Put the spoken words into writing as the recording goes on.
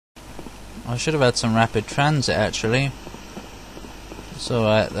I should have had some rapid transit actually. It's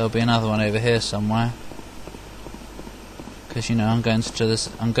alright, there'll be another one over here somewhere. Because you know I'm going to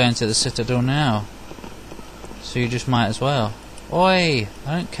the Citadel now. So you just might as well. Oi!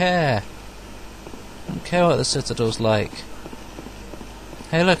 I don't care. I don't care what the Citadel's like.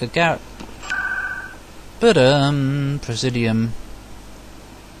 Hey look, a garret. Presidium.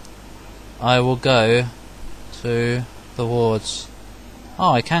 I will go to the wards.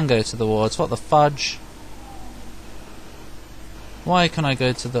 Oh, I can go to the wards. What the fudge? Why can I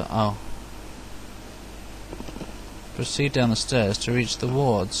go to the... oh. Proceed down the stairs to reach the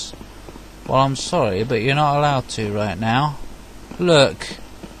wards. Well, I'm sorry, but you're not allowed to right now. Look.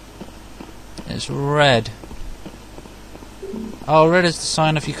 It's red. Oh, red is the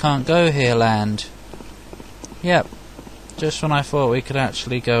sign of you can't go here, land. Yep. Just when I thought we could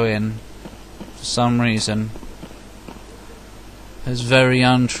actually go in. For some reason. It's very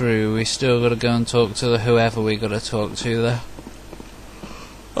untrue. We still gotta go and talk to the whoever we gotta talk to there.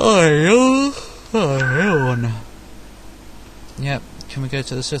 Yep, can we go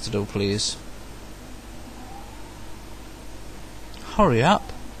to the Citadel, please? Hurry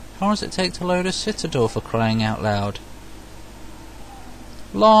up! How long does it take to load a Citadel, for crying out loud?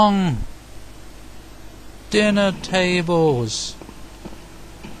 Long! Dinner tables!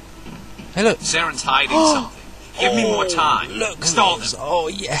 Hey look! Saren's hiding something. Give me more time. Look! Stall them. Oh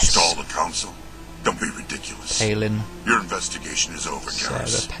yes! Stall the council? Don't be ridiculous. Palin. Your investigation is over, Sarah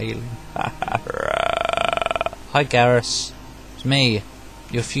Garrus. Palin. Hi Garrus. It's me.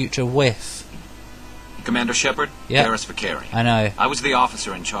 Your future whiff. Commander Shepard, Yep. Garrus Vakari. I know. I was the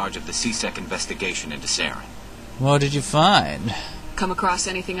officer in charge of the CSEC investigation into Saren. What did you find? Come across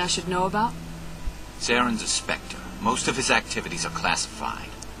anything I should know about? Saren's a Spectre. Most of his activities are classified.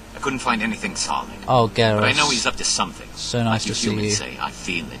 I couldn't find anything solid. Oh, Garrus. But I know he's up to something. So nice like to see humans you. say, I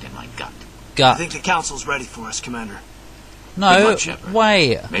feel it in my gut. Gut. I think the council's ready for us, Commander. Good No, luck, Shepard.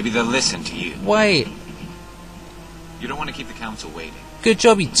 wait. Maybe they'll listen to you. Wait. You don't want to keep the council waiting. Good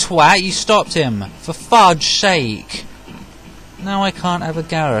job, you twat. You stopped him. For fudge's sake. Now I can't have a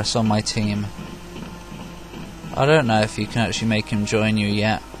Garrus on my team. I don't know if you can actually make him join you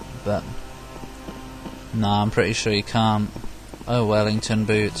yet, but... nah, I'm pretty sure you can't. Oh, Wellington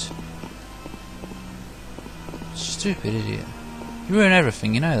boots. Stupid idiot. You ruin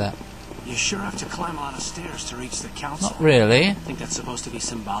everything, you know that. You sure have to climb a lot of stairs to reach the council. Not really. I think that's supposed to be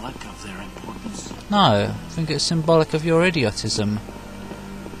symbolic of their importance. No, I think it's symbolic of your idiotism.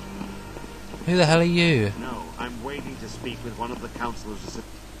 Who the hell are you? No, I'm waiting to speak with one of the councillors.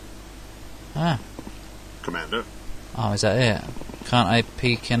 Ah. Commander? Oh, is that it? Can't I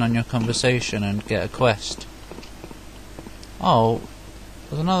peek in on your conversation and get a quest? Oh,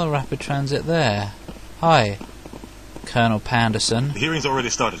 there's another rapid transit there. Hi, Colonel Panderson. The hearing's already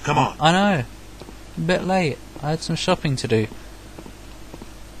started. Come on. I know. A bit late. I had some shopping to do.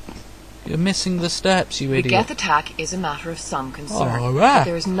 You're missing the steps, you The idiot. Geth attack is a matter of some concern. Oh, right. But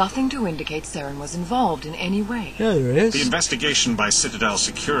there is nothing to indicate Saren was involved in any way. Yeah, there is. The investigation by Citadel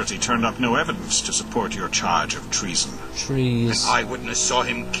Security turned up no evidence to support your charge of treason. Trees. An eyewitness saw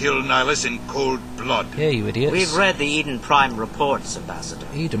him kill Nihilus in cold blood. Yeah, you idiots. We've read the Eden Prime reports, Ambassador.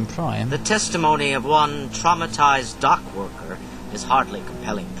 Eden Prime? The testimony of one traumatized dock worker is hardly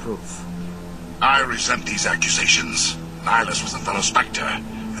compelling proof. I resent these accusations. Nihilus was a fellow Spectre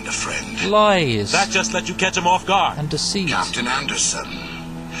and a friend. Lies. That just let you catch him off guard. And deceit. Captain Anderson,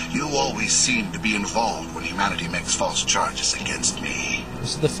 you always seem to be involved when humanity makes false charges against me.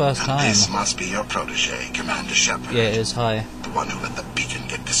 This is the first And time. this must be your protege, Commander Shepard. Yeah, it is. Hi. The one who let the beacon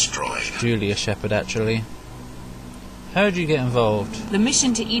get destroyed. Julia Shepard, actually. How did you get involved? The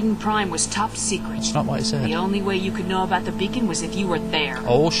mission to Eden Prime was top secret. It's not what I said. The only way you could know about the beacon was if you were there.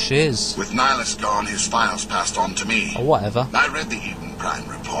 Oh, shiz. With Nihilus gone, his files passed on to me. Or whatever. I read the Eden Prime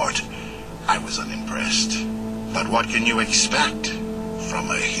report. I was unimpressed. But what can you expect from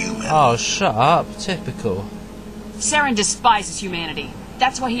a human? Oh, shut up. Typical. Saren despises humanity.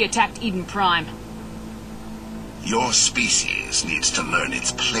 That's why he attacked Eden Prime. Your species needs to learn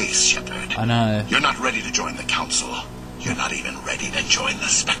its place, Shepard. I know. You're not ready to join the Council. You're not even ready to join the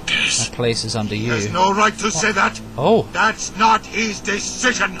Spectres. That place is under you. He has no right to say that. Oh. That's not his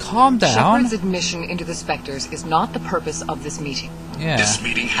decision. Calm down. Shepard's admission into the Spectres is not the purpose of this meeting. Yeah. This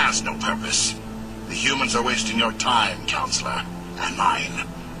meeting has no purpose. The humans are wasting your time, Counselor, and mine.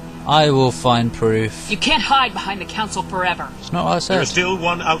 I will find proof. You can't hide behind the Council forever. It's not what I said. There is still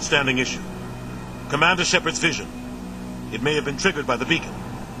one outstanding issue. Commander Shepard's vision. It may have been triggered by the beacon.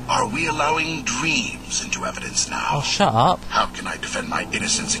 Are we allowing dreams into evidence now? Oh, shut up. How can I defend my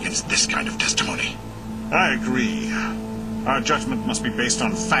innocence against this kind of testimony? I agree. Our judgment must be based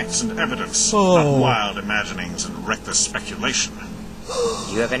on facts and evidence, Oh. not wild imaginings and reckless speculation.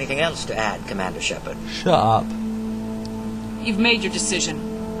 Do you have anything else to add, Commander Shepard? Shut up. You've made your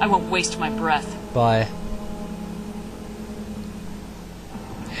decision. I won't waste my breath. Bye.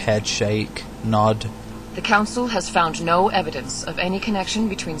 Head shake. Nod. The Council has found no evidence of any connection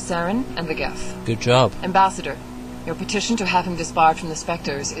between Saren and the Geth. Good job. Ambassador, your petition to have him disbarred from the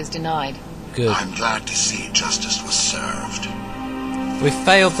Spectres is denied. Good. I'm glad to see justice was served. We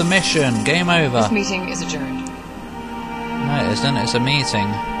failed the mission. Game over. This meeting is adjourned. No, it isn't. It's a meeting.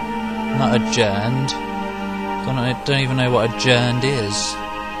 Not adjourned. Don't even know what adjourned is.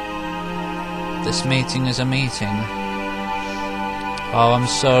 This meeting is a meeting. Oh, I'm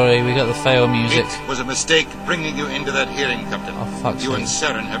sorry. We got the fail music. It was a mistake bringing you into that hearing, Captain. Oh, fuck's You and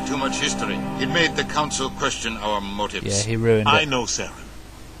sake. Saren have too much history. It made the Council question our motives. Yeah, he ruined I it. know Saren.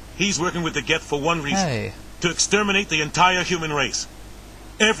 He's working with the Geth for one reason. Hey. To exterminate the entire human race.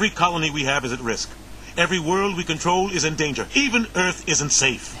 Every colony we have is at risk. Every world we control is in danger. Even Earth isn't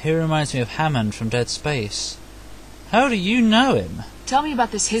safe. He reminds me of Hammond from Dead Space. How do you know him? Tell me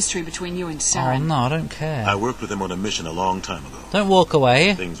about this history between you and Oh Saren. no, I don't care. I worked with him on a mission a long time ago. Don't walk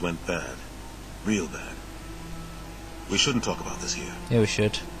away. Things went bad. Real bad. We shouldn't talk about this here. Yeah, we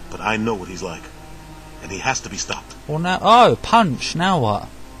should. But I know what he's like. And he has to be stopped. Well, now. Oh, punch. Now what?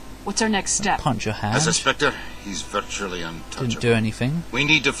 What's our next step? Punch your hand. As a Spectre, he's virtually untouchable. Didn't do anything. We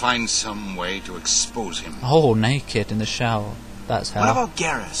need to find some way to expose him. Oh, naked in the shower. That's What how. about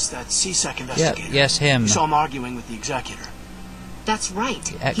Garrus, that CSEC Yeah, investigator? yes, him. You saw him arguing with the Executor. That's right.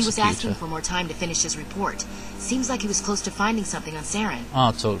 The He was executor. asking for more time to finish his report. Seems like he was close to finding something on Saren.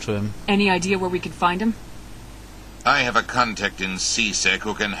 I'll talk to him. Any idea where we could find him? I have a contact in CSEC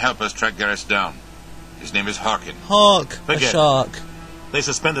who can help us track Garrus down. His name is Harkin. Hawk! A Forget it. shark. They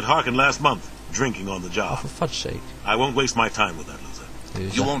suspended Harkin last month, drinking on the Oh, job. for fudge sake. I won't waste my time with that loser.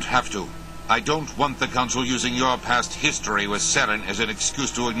 Loser. You won't have to. I don't want the Council using your past history with Saren as an excuse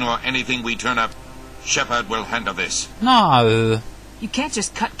to ignore anything we turn up. Shepard will handle this. No. You can't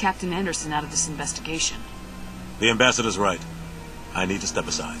just cut Captain Anderson out of this investigation. The ambassador's right. I need to step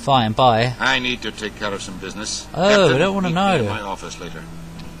aside. Fine, bye. I need to take care of some business. Oh, Captain, I don't wanna meet know. me in my office later.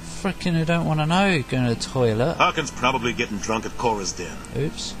 Frickin' I don't want to know. Going to the toilet. Harkin's probably getting drunk at Cora's Den.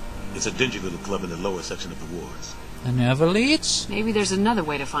 Oops. It's a dingy little club in the lower section of the wards. Any other leads? Maybe there's another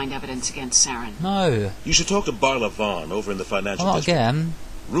way to find evidence against Saren. No. You should talk to Barla Vaughn over in the financial Not district. again.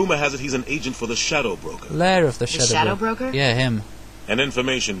 Rumor has it he's an agent for the Shadow Broker. Lair of the The Shadow, Shadow Broker? Yeah, him. An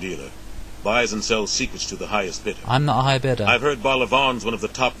information dealer. Buys and sells secrets to the highest bidder. I'm not a high bidder. I've heard Barla Vaughn's one of the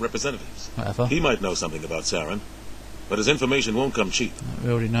top representatives. Whatever. He might know something about Saren. But his information won't come cheap.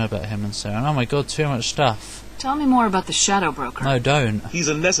 We already know about him and Sarah. Oh my god, too much stuff. Tell me more about the Shadow Broker. No, don't. He's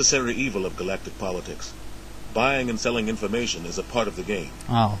a necessary evil of galactic politics. Buying and selling information is a part of the game.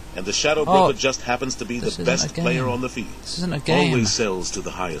 Oh. And the Shadow Broker Oh, just happens to be this the isn't best a game. player on the field. This isn't a game. Always sells to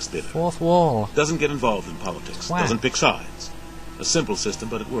the highest bidder. Fourth wall. Doesn't get involved in politics. Wow. Doesn't pick sides. A simple system,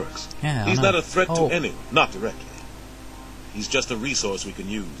 but it works. Yeah, I He's know. not a threat Oh. to anyone, not directly. He's just a resource we can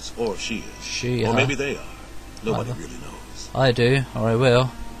use, or she is. She, Or her. maybe they are. Nobody Whatever. really knows. I do, or I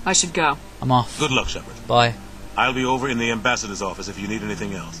will. I should go. I'm off. Good luck, Shepard. Bye. I'll be over in the ambassador's office if you need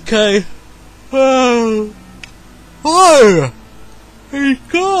anything else. Okay. Oh. Oh! He's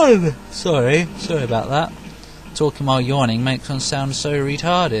gone! Sorry about that. Talking while yawning makes one sound so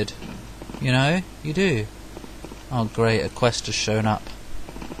retarded. You know? You do. Oh great, a quest has shown up.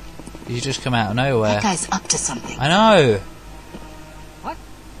 You just come out of nowhere. That guy's up to something. I know! What?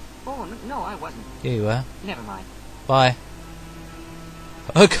 Oh, no, I wasn't. Yeah, you were. Never mind. Bye.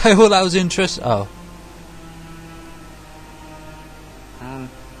 Okay, well that was interesting. Oh.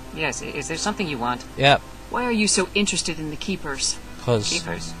 Yes, is there something you want? Yep. Why are you so interested in the Keepers? Cause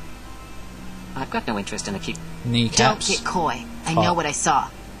Keepers? I've got no interest in the keep. Don't kneecaps. get coy. I Oh. know what I saw.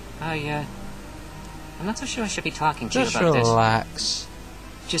 I'm not so sure I should be talking to you Just about relax.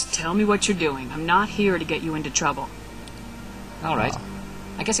 Just tell me what you're doing. I'm not here to get you into trouble. this. All right.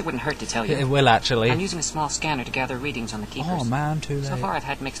 I guess it wouldn't hurt to tell you. It will actually. I'm using a small scanner to gather readings on the keepers. Oh man, too late. So far I've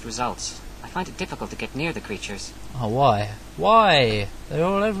had mixed results. I find it difficult to get near the creatures. Oh, why? Why? They're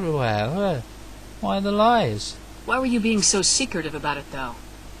all everywhere. Why the lies? Why were you being so secretive about it, though?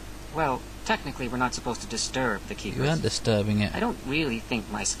 Well, technically we're not supposed to disturb the You keepers. weren't disturbing it. I don't really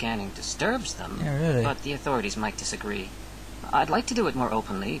think my scanning disturbs them. Yeah, really. But the authorities might disagree. I'd like to do it more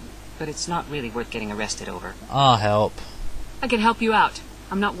openly, but it's not really worth getting arrested over. I'll help. I can help you out.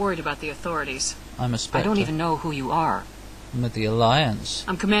 I'm not worried about the authorities. I'm a I Spectre. don't even know who you are. I'm with the Alliance.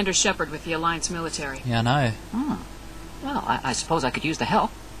 I'm Commander Shepard with the Alliance military. Yeah, I know. Well, I suppose I could use the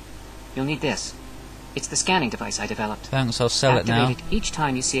help. You'll need this. It's the scanning device I developed. Thanks, I'll sell it now. Activate it each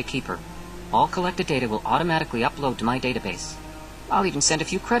time you see a keeper. All collected data will automatically upload to my database. I'll even send a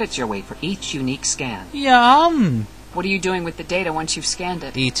few credits your way for each unique scan. Yum! What are you doing with the data once you've scanned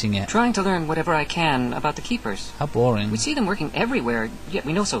it? Eating it. Trying to learn whatever I can about the keepers. How boring. We see them working everywhere, yet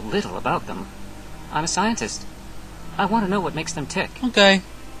we know so little about them. I'm a scientist. I want to know what makes them tick. Okay.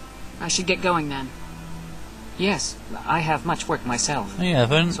 I should get going then. Yes, I have much work myself. No, you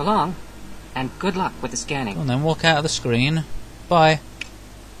haven't. So long, and good luck with the scanning. Go on then, walk out of the screen. Bye.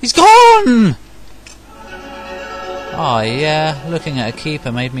 He's gone! Oh yeah, looking at a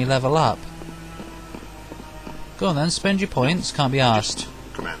keeper made me level up. Go on then, spend your points, can't be asked.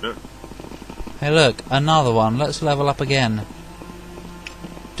 Commander. Hey look, another one, let's level up again.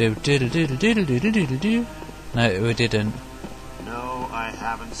 Do do do do do do do do do do do. No, we didn't. No, I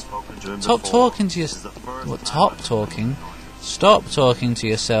haven't spoken to him Stop before. talking to yourself. What, top talking? Stop talking to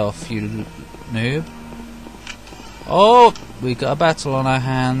yourself, you noob. Oh, we got a battle on our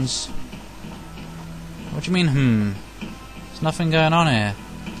hands. What do you mean, There's nothing going on here.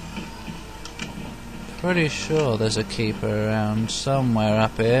 Pretty sure there's a keeper around somewhere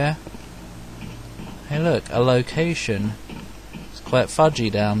up here. Hey look, a location. It's quite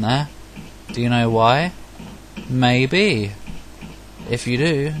fudgy down there. Do you know why? Maybe. If you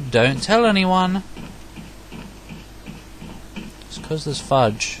do, don't tell anyone. It's because there's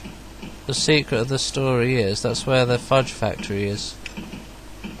fudge. The secret of the story is that's where the fudge factory is.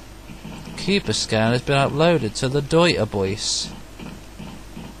 The keeper scan has been uploaded to the database.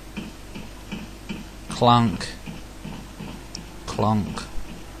 Clunk. Clunk.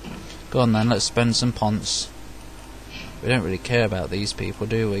 Go on then, let's spend some ponts. We don't really care about these people,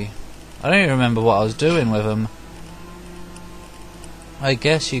 do we? I don't even remember what I was doing with them. I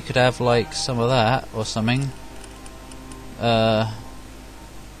guess you could have like some of that or something. Yeah.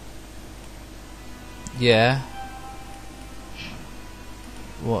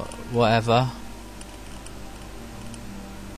 Whatever.